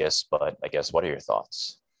in Vegas, but I guess what are your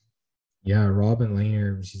thoughts? Yeah, Robin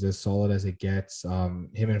Lehner, he's as solid as it gets. Him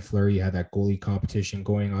and Fleury had that goalie competition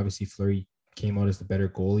going. Obviously, Fleury came out as the better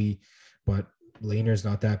goalie, but Lehner's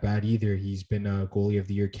not that bad either. He's been a goalie of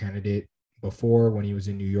the year candidate before when he was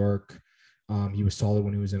in New York. He was solid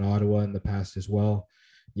when he was in Ottawa in the past as well.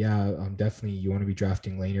 Yeah, definitely you want to be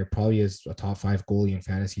drafting Laner probably as a top five goalie in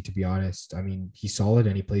fantasy, to be honest. I mean, he's solid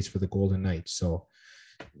and he plays for the Golden Knights. So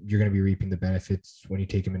you're going to be reaping the benefits when you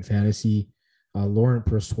take him in fantasy. Laurent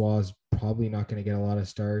Persois is probably not going to get a lot of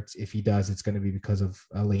starts. If he does, it's going to be because of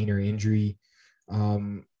a Laner injury.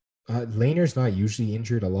 Um, Laner's not usually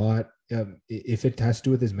injured a lot. If it has to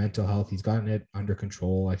do with his mental health, he's gotten it under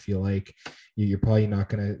control. I feel like you're probably not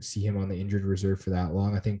going to see him on the injured reserve for that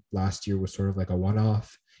long. I think last year was sort of like a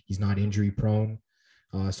one-off. He's not injury prone.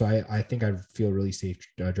 So I think I'd feel really safe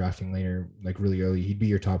drafting Laner like really early. He'd be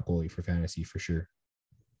your top goalie for fantasy for sure.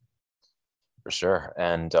 For sure.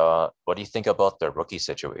 And what do you think about the rookie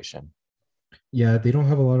situation? Yeah, they don't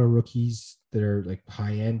have a lot of rookies that are like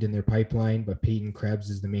high end in their pipeline, but Peyton Krebs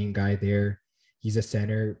is the main guy there. He's a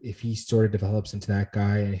center. If he sort of develops into that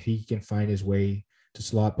guy, and if he can find his way to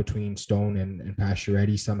slot between Stone and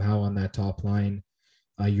Pacioretty somehow on that top line,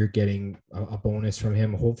 you're getting a bonus from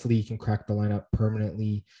him. Hopefully, he can crack the lineup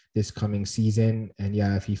permanently this coming season. And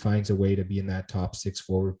yeah, if he finds a way to be in that top six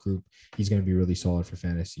forward group, he's going to be really solid for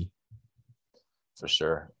fantasy. For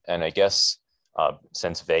sure. And I guess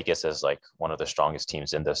since Vegas is like one of the strongest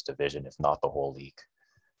teams in this division, if not the whole league,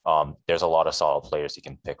 there's a lot of solid players you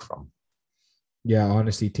can pick from. Yeah,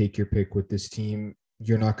 honestly, take your pick with this team.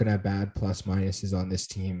 You're not going to have bad plus minuses on this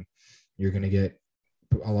team. You're going to get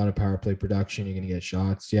a lot of power play production. You're going to get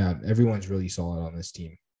shots. Yeah, everyone's really solid on this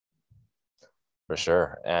team. For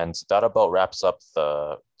sure. And that about wraps up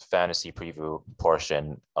the fantasy preview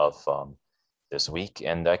portion of this week.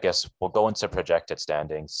 And I guess we'll go into projected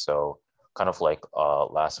standings. So kind of like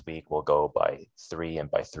last week, we'll go by three and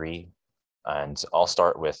by three. And I'll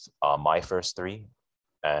start with my first three.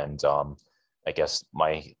 And I guess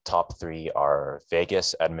my top three are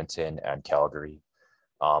Vegas, Edmonton, and Calgary.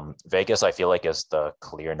 Vegas, I feel like, is the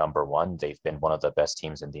clear number one. They've been one of the best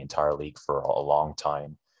teams in the entire league for a long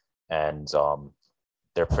time. And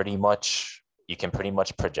they're pretty much, you can pretty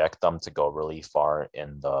much project them to go really far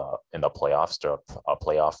in the playoffs. They're a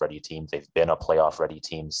playoff ready team. They've been a playoff ready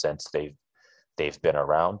team since they've been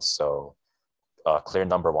around. So clear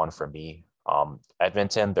number one for me.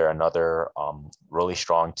 Edmonton, they're another really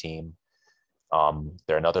strong team.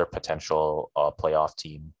 They're another potential playoff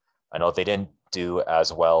team. I know they didn't do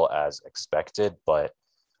as well as expected, but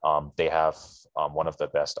they have one of the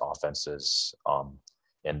best offenses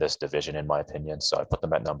in this division, in my opinion. So I put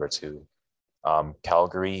them at number two.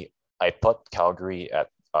 Calgary, I put Calgary at,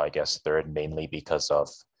 I guess, third, mainly because of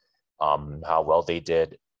how well they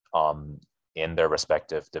did in their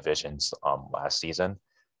respective divisions last season.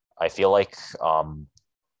 I feel like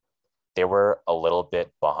they were a little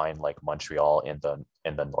bit behind like Montreal in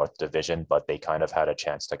the North Division, but they kind of had a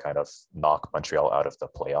chance to kind of knock Montreal out of the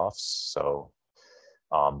playoffs. So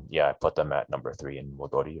yeah, I put them at number three, and we'll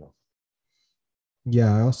go to you.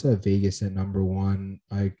 Yeah, I also have Vegas at number one.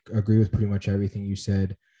 I agree with pretty much everything you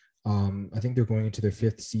said. I think they're going into their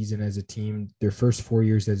fifth season as a team. Their first 4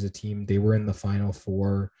 years as a team, they were in the final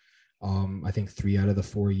four. I think 3 out of the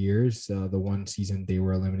 4 years. The one season they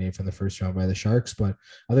were eliminated from the first round by the Sharks, but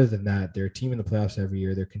other than that, they're a team in the playoffs every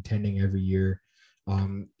year. They're contending every year.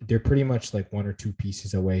 They're pretty much like one or two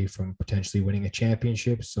pieces away from potentially winning a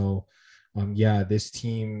championship. So, yeah, this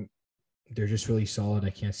team, they're just really solid. I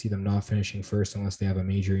can't see them not finishing first unless they have a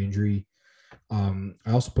major injury. I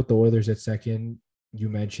also put the Oilers at second. You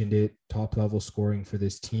mentioned it, top level scoring for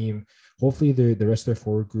this team. Hopefully, the rest of their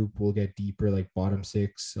forward group will get deeper, like bottom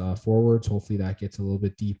six forwards. Hopefully, that gets a little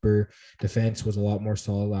bit deeper. Defense was a lot more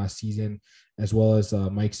solid last season, as well as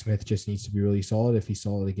Mike Smith just needs to be really solid. If he's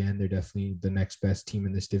solid again, they're definitely the next best team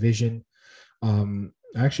in this division. I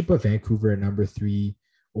actually put Vancouver at number three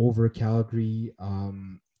over Calgary.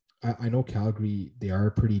 I know Calgary, they are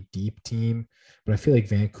a pretty deep team, but I feel like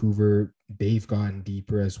Vancouver, they've gotten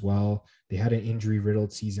deeper as well. They had an injury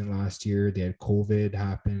riddled season last year. They had COVID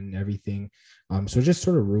happen, everything. So it just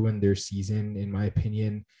sort of ruined their season, in my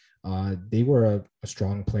opinion. They were a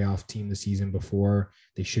strong playoff team the season before.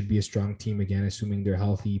 They should be a strong team again, assuming they're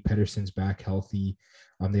healthy. Pedersen's back healthy.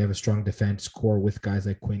 They have a strong defense core with guys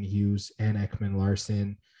like Quinn Hughes and Ekman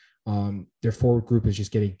Larson. Their forward group is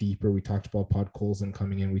just getting deeper. We talked about Podkolzin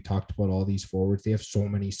coming in. We talked about all these forwards. They have so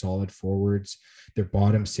many solid forwards. Their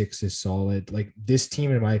bottom six is solid. Like this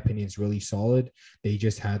team, in my opinion, is really solid. They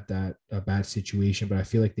just had that a bad situation, but I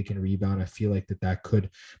feel like they can rebound. I feel like that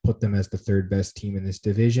could put them as the third best team in this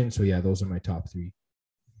division. So yeah, those are my top three.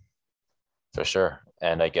 For sure.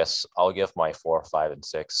 And I guess I'll give my four, five, and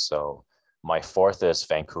six. So my fourth is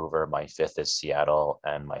Vancouver, my fifth is Seattle,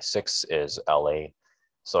 and my sixth is LA.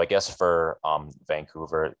 So I guess for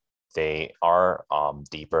Vancouver, they are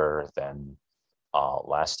deeper than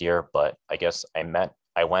last year, but I guess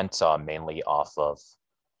I went mainly off of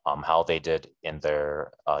how they did in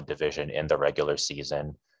their division in the regular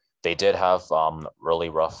season. They did have really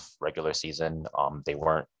rough regular season.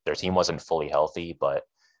 Their team wasn't fully healthy, but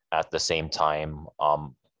at the same time,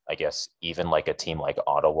 I guess even like a team like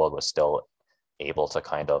Ottawa was still able to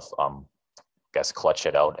kind of guess clutch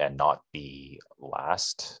it out and not be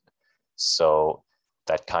last. So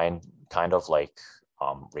that kind of like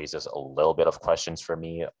raises a little bit of questions for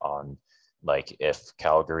me on like if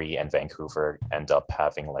Calgary and Vancouver end up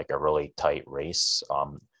having like a really tight race.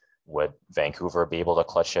 Would Vancouver be able to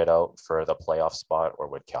clutch it out for the playoff spot, or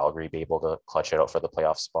would Calgary be able to clutch it out for the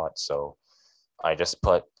playoff spot? So I just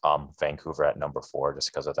put Vancouver at number 4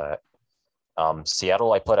 just because of that.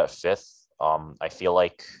 Seattle I put at 5th. I feel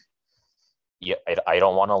like yeah, I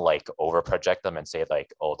don't want to like over project them and say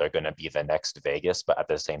like, oh, they're going to be the next Vegas, but at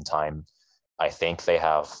the same time, I think they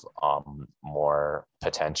have more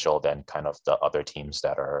potential than kind of the other teams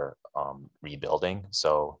that are rebuilding.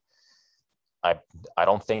 So I I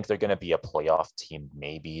don't think they're going to be a playoff team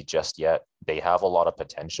maybe just yet. They have a lot of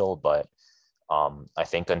potential, but I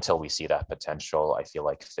think until we see that potential, I feel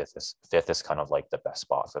like fifth is kind of like the best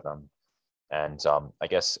spot for them. And I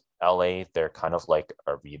guess LA, they're kind of like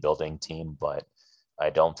a rebuilding team, but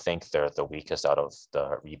I don't think they're the weakest out of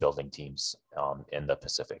the rebuilding teams in the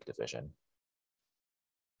Pacific Division.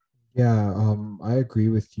 Yeah, I agree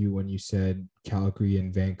with you when you said Calgary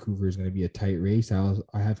and Vancouver is going to be a tight race. I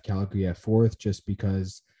have Calgary at fourth just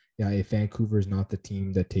because, yeah, if Vancouver is not the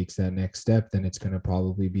team that takes that next step, then it's going to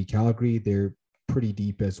probably be Calgary. They're pretty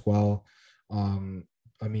deep as well. Um,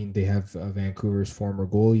 I mean, they have Vancouver's former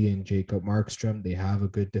goalie and Jacob Markstrom. They have a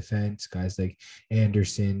good defense, guys like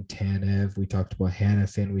Anderson, Tanev. We talked about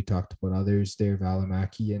Hannafin. We talked about others there,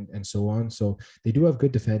 Valimaki, and so on. So they do have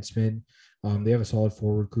good defensemen. They have a solid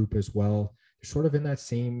forward group as well. They're sort of in that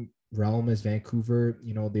same realm as Vancouver.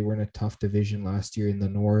 You know, they were in a tough division last year in the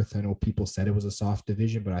North. I know people said it was a soft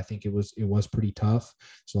division, but I think it was pretty tough.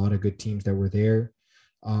 There's a lot of good teams that were there.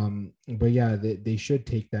 But yeah, they should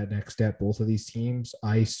take that next step. Both of these teams,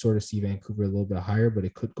 I sort of see Vancouver a little bit higher, but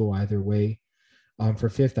it could go either way. For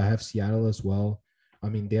fifth, I have Seattle as well. I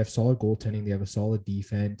mean, they have solid goaltending, they have a solid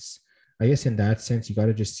defense. I guess in that sense, you got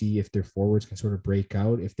to just see if their forwards can sort of break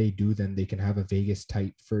out. If they do, then they can have a Vegas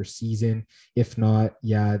type first season. If not,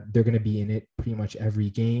 yeah, they're going to be in it pretty much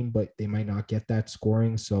every game, but they might not get that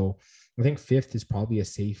scoring. So I think fifth is probably a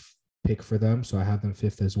safe pick for them. So I have them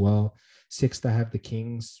fifth as well. Sixth, I have the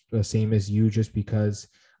Kings, same as you, just because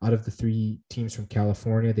out of the three teams from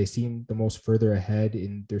California, they seem the most further ahead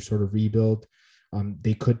in their sort of rebuild.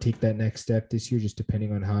 They could take that next step this year, just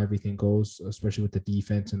depending on how everything goes, especially with the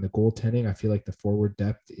defense and the goaltending. I feel like the forward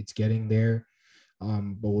depth, it's getting there,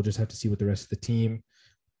 but we'll just have to see with the rest of the team.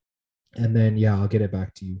 And then, yeah, I'll get it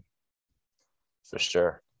back to you. For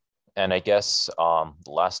sure. And I guess the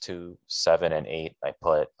last two, 7 and 8, I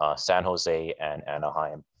put San Jose and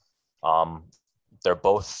Anaheim. Um, they're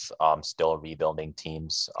both still rebuilding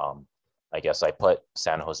teams. I guess I put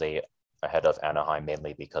San Jose ahead of Anaheim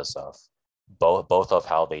mainly because of both of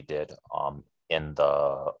how they did in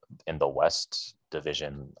the West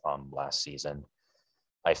Division last season.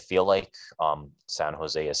 I feel like San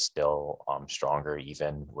Jose is still stronger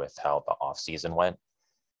even with how the offseason went.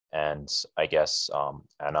 And I guess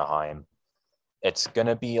Anaheim, it's going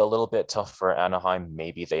to be a little bit tough for Anaheim.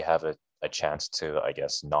 Maybe they have a chance to, I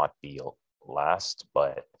guess, not be last,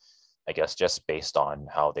 but I guess just based on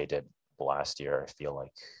how they did last year, I feel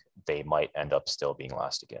like they might end up still being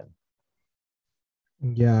last again.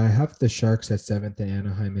 Yeah, I have the Sharks at seventh and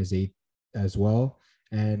Anaheim as eighth as well.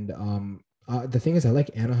 And the thing is, I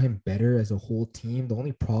like Anaheim better as a whole team. The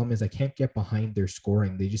only problem is I can't get behind their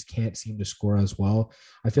scoring. They just can't seem to score as well.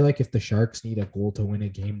 I feel like if the Sharks need a goal to win a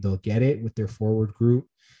game, they'll get it with their forward group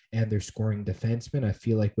and their scoring defensemen. I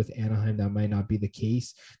feel like with Anaheim, that might not be the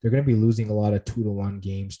case. They're going to be losing a lot of 2-1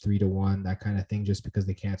 games, 3-1, that kind of thing, just because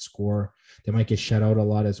they can't score. They might get shut out a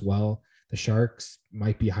lot as well. The Sharks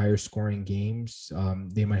might be higher scoring games.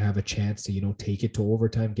 They might have a chance to, take it to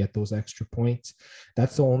overtime, get those extra points.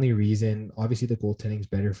 That's the only reason. Obviously, the goaltending is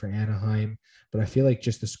better for Anaheim, but I feel like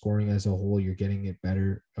just the scoring as a whole, you're getting it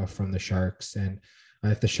better from the Sharks. And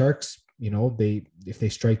if the Sharks, if they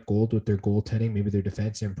strike gold with their goaltending, maybe their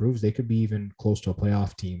defense improves, they could be even close to a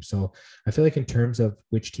playoff team. So I feel like in terms of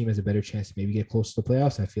which team has a better chance to maybe get close to the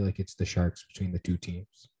playoffs, I feel like it's the Sharks between the two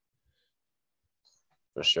teams.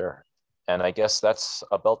 For sure. And I guess that's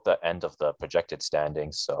about the end of the projected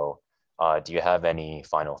standings. So, do you have any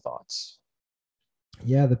final thoughts?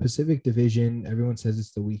 Yeah, the Pacific Division, everyone says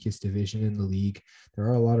it's the weakest division in the league. There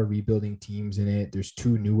are a lot of rebuilding teams in it. There's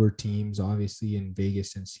two newer teams, obviously, in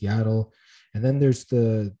Vegas and Seattle. And then there's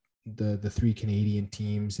the three Canadian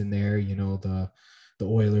teams in there, the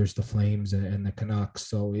Oilers, the Flames, and the Canucks.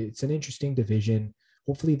 So it's an interesting division.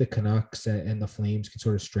 Hopefully the Canucks and the Flames can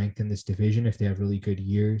sort of strengthen this division if they have really good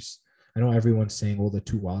years. I know everyone's saying, oh, the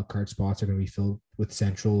two wildcard spots are going to be filled with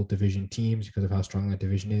Central Division teams because of how strong that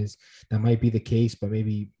division is. That might be the case, but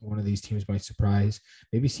maybe one of these teams might surprise.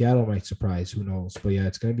 Maybe Seattle might surprise. Who knows? But yeah,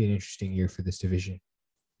 it's going to be an interesting year for this division.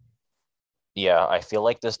 Yeah, I feel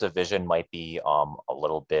like this division might be a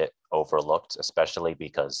little bit overlooked, especially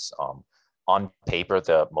because on paper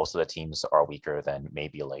the most of the teams are weaker than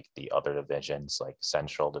maybe like the other divisions, like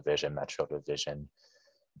Central Division, Metro Division.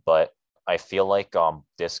 But I feel like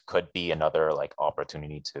this could be another like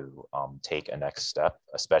opportunity to take a next step,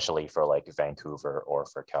 especially for like Vancouver or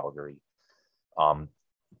for Calgary. Um,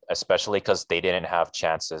 Especially because they didn't have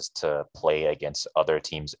chances to play against other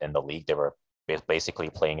teams in the league. They were basically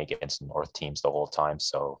playing against North teams the whole time.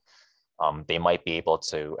 So they might be able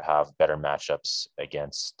to have better matchups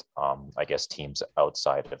against, I guess, teams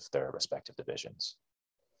outside of their respective divisions.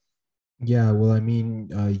 Yeah, well, I mean,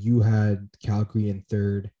 you had Calgary in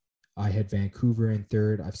third. I had Vancouver in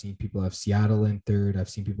third. I've seen people have Seattle in third. I've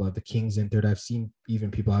seen people have the Kings in third. I've seen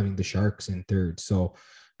even people having the Sharks in third. So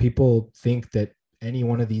people think that any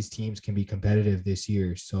one of these teams can be competitive this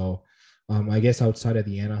year. So I guess outside of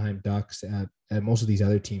the Anaheim Ducks, most of these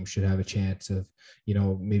other teams should have a chance of,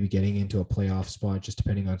 maybe getting into a playoff spot, just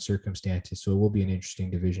depending on circumstances. So it will be an interesting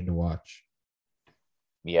division to watch.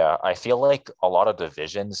 Yeah, I feel like a lot of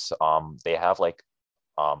divisions, they have like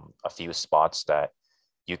a few spots that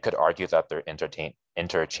you could argue that they're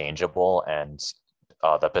interchangeable, and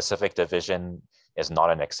the Pacific Division is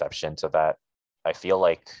not an exception to that. I feel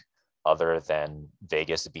like other than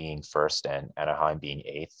Vegas being first and Anaheim being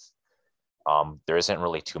eighth, there isn't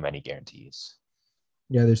really too many guarantees.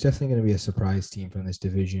 Yeah, there's definitely going to be a surprise team from this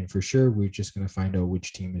division for sure. We're just going to find out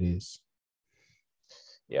which team it is.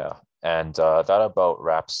 Yeah, and that about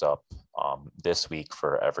wraps up this week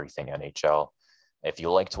for everything NHL. If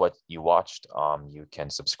you liked what you watched, you can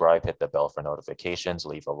subscribe, hit the bell for notifications,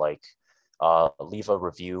 leave a like, leave a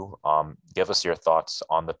review. Give us your thoughts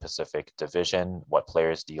on the Pacific Division. What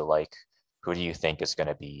players do you like? Who do you think is going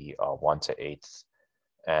to be 1 to 8th?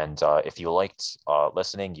 And if you liked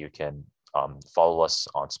listening, you can follow us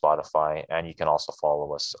on Spotify, and you can also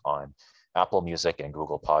follow us on Apple Music and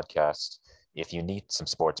Google Podcasts. If you need some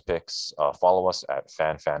sports picks, follow us at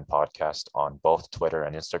FanFan Podcast on both Twitter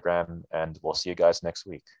and Instagram, and we'll see you guys next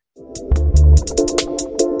week.